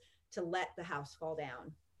members to let the house fall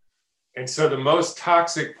down. And so the most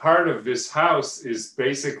toxic part of this house is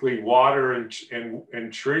basically water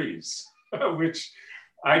and trees, which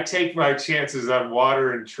I take my chances on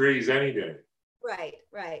water and trees any day. Right,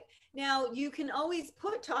 right. Now you can always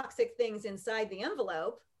put toxic things inside the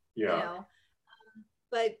envelope. Yeah.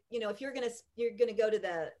 But if you're gonna go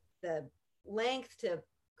to the length to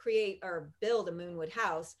create or build a Moonwood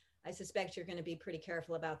house, I suspect you're going to be pretty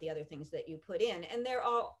careful about the other things that you put in. And there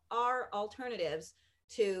are alternatives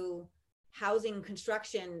to housing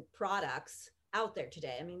construction products out there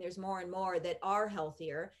today. I mean, there's more and more that are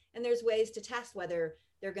healthier, and there's ways to test whether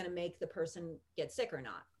they're going to make the person get sick or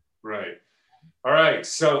not. Right. All right.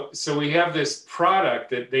 So we have this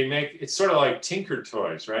product that they make. It's sort of like Tinker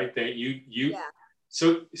Toys, right? That yeah.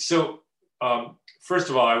 So first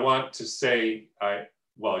of all, I want to say,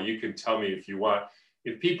 you can tell me if you want.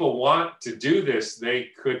 If people want to do this, they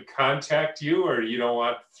could contact you, or you don't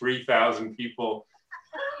want 3,000 people.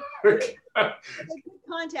 They could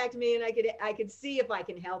contact me, and I could see if I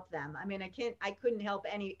can help them. I mean, I couldn't help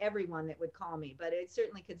everyone that would call me, but I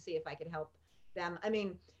certainly could see if I could help them. I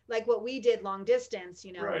mean, like what we did long distance,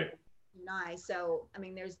 right. Nice. So, I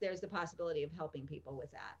mean, there's the possibility of helping people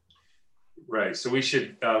with that. Right. So we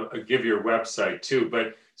should give your website too.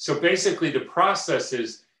 But so basically the process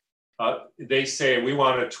is, they say we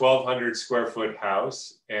want a 1,200 square foot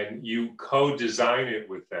house, and you co-design it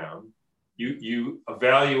with them. You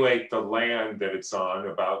evaluate the land that it's on,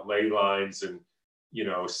 about ley lines and,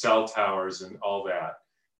 cell towers and all that.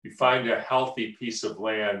 You find a healthy piece of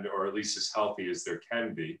land, or at least as healthy as there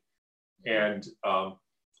can be. And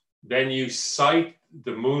then you site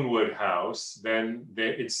the Moonwood house. Then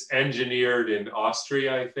it's engineered in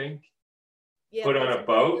Austria, I think. Yeah, put on a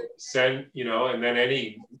boat, send, and then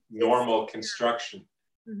any normal construction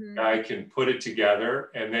guy can put it together,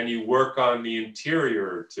 and then you work on the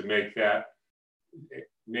interior to make that.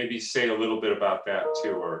 Maybe say a little bit about that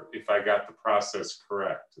too, or if I got the process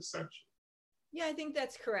correct, essentially. Yeah, I think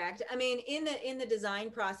that's correct. I mean, in the design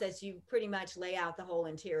process, you pretty much lay out the whole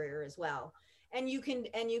interior as well, and you can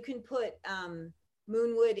put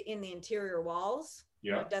Moonwood in the interior walls.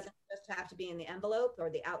 Yeah, it doesn't just have to be in the envelope or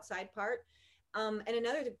the outside part. And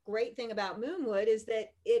another great thing about Moonwood is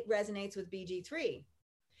that it resonates with BG3.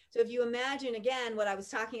 So if you imagine again what I was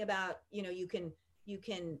talking about, you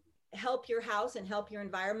can help your house and help your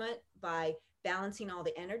environment by balancing all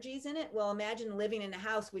the energies in it. Well, imagine living in a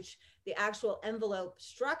house which the actual envelope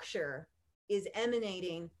structure is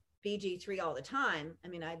emanating BG3 all the time. I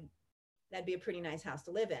mean, that'd be a pretty nice house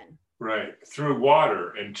to live in. Right, through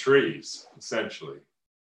water and trees, essentially,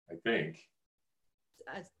 I think.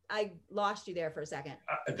 I lost you there for a second.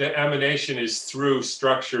 The emanation is through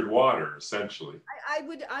structured water, essentially. I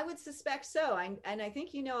would suspect so. And I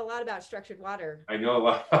think you know a lot about structured water. I know a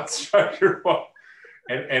lot about structured water.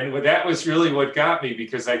 And that was really what got me,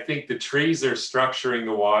 because I think the trees are structuring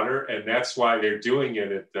the water, and that's why they're doing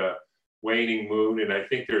it at the waning moon. And I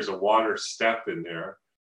think there's a water step in there.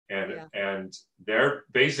 And they're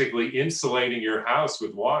basically insulating your house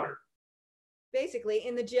with water. Basically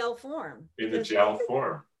in the gel form. In the gel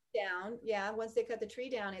form. Down, yeah. Once they cut the tree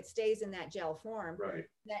down, it stays in that gel form. Right.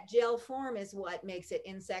 That gel form is what makes it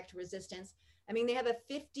insect resistance. I mean, they have a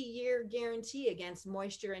 50-year guarantee against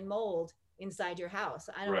moisture and mold inside your house.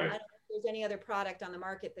 I don't know if there's any other product on the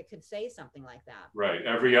market that could say something like that. Right.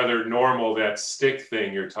 Every other normal, that stick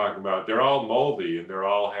thing you're talking about, they're all moldy, and they're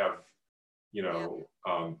all have,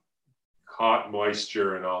 caught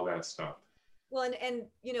moisture and all that stuff. Well, and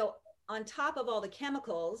on top of all the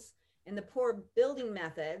chemicals and the poor building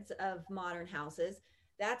methods of modern houses,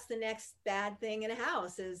 that's the next bad thing in a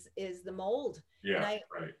house is the mold. Yeah, right.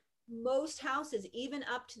 Most houses, even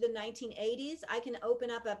up to the 1980s, I can open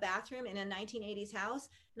up a bathroom in a 1980s house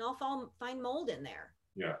and I'll find mold in there.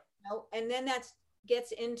 Yeah. And then that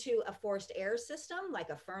gets into a forced air system, like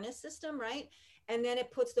a furnace system, right? And then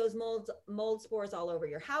it puts those mold spores all over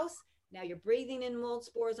your house. Now you're breathing in mold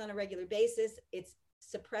spores on a regular basis. It's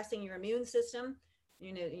suppressing your immune system.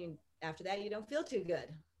 After that, you don't feel too good.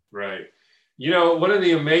 Right. You know, one of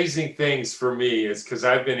the amazing things for me is because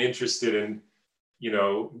I've been interested in, you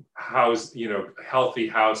know, healthy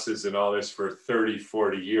houses and all this for 30,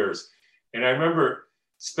 40 years. And I remember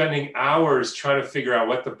spending hours trying to figure out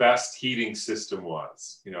what the best heating system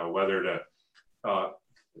was, you know, whether to,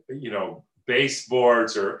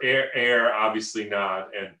 baseboards or air, obviously not,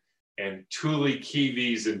 and Thule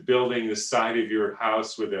Kiwis and building the side of your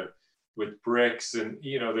house with bricks, and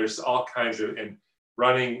you know, there's all kinds of, and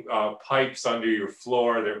running pipes under your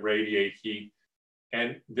floor that radiate heat.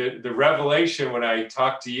 And the revelation when I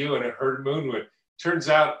talked to you and I heard Moonwood, turns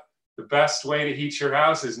out the best way to heat your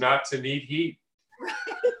house is not to need heat.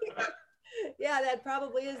 Yeah, that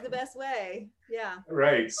probably is the best way. Yeah.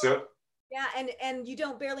 Right. So. Yeah, and you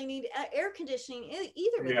don't barely need air conditioning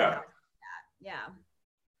either with Yeah. that. Yeah.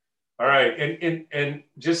 All right, and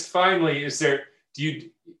just finally, do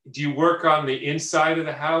you work on the inside of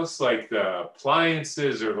the house, like the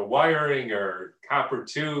appliances or the wiring or copper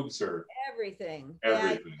tubes or everything?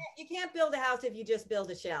 Everything. Yeah, you can't build a house if you just build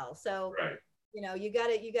a shell. So right. You know, you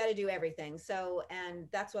gotta do everything. So, and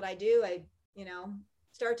that's what I do. I, you know,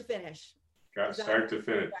 start to finish. Start to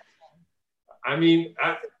finish. I mean,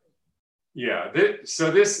 yeah.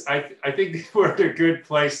 I think we're at a good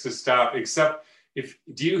place to stop. Except,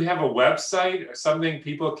 do you have a website, something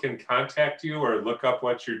people can contact you or look up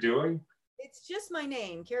what you're doing? It's just my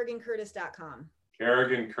name, CarriganCurtis.com.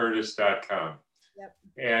 CarriganCurtis.com. Yep.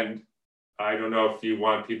 And I don't know if you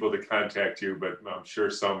want people to contact you, but I'm sure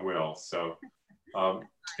some will. So,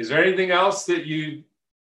 is there anything else that you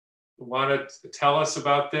want to tell us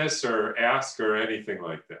about this or ask or anything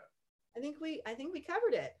like that? I think we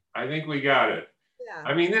covered it. I think we got it. Yeah.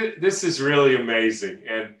 I mean, this is really amazing.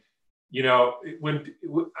 And, you know,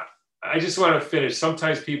 I just want to finish.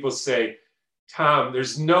 Sometimes people say, Tom,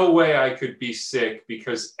 there's no way I could be sick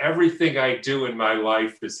because everything I do in my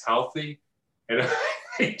life is healthy. And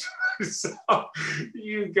so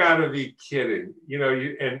you gotta be kidding. You know,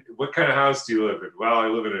 and what kind of house do you live in? Well, I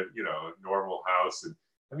live in a normal house. And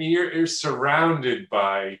I mean, you're surrounded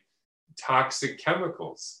by toxic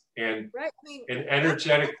chemicals and, right. I mean, and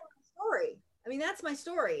energetic. That's my story. I mean, that's my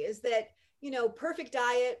story, is that, you know, perfect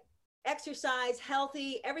diet, exercise,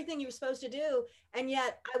 healthy, everything you're supposed to do. And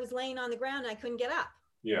yet I was laying on the ground and I couldn't get up.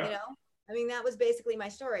 Yeah. You know, I mean, that was basically my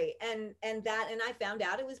story. And I found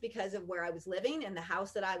out it was because of where I was living and the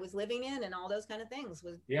house that I was living in and all those kind of things.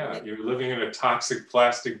 You're living in a toxic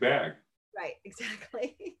plastic bag. Right,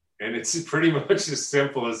 exactly. And it's pretty much as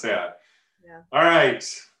simple as that. Yeah. All right.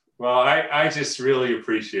 Well, I just really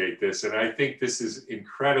appreciate this. And I think this is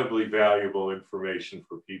incredibly valuable information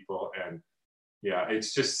for people. And yeah,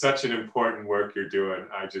 it's just such an important work you're doing.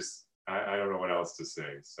 I don't know what else to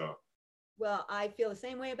say. So. Well, I feel the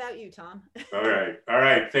same way about you, Tom. All right. All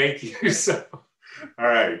right. Thank you. All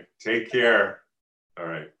right. Take care. All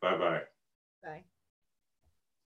right. Bye-bye. Bye.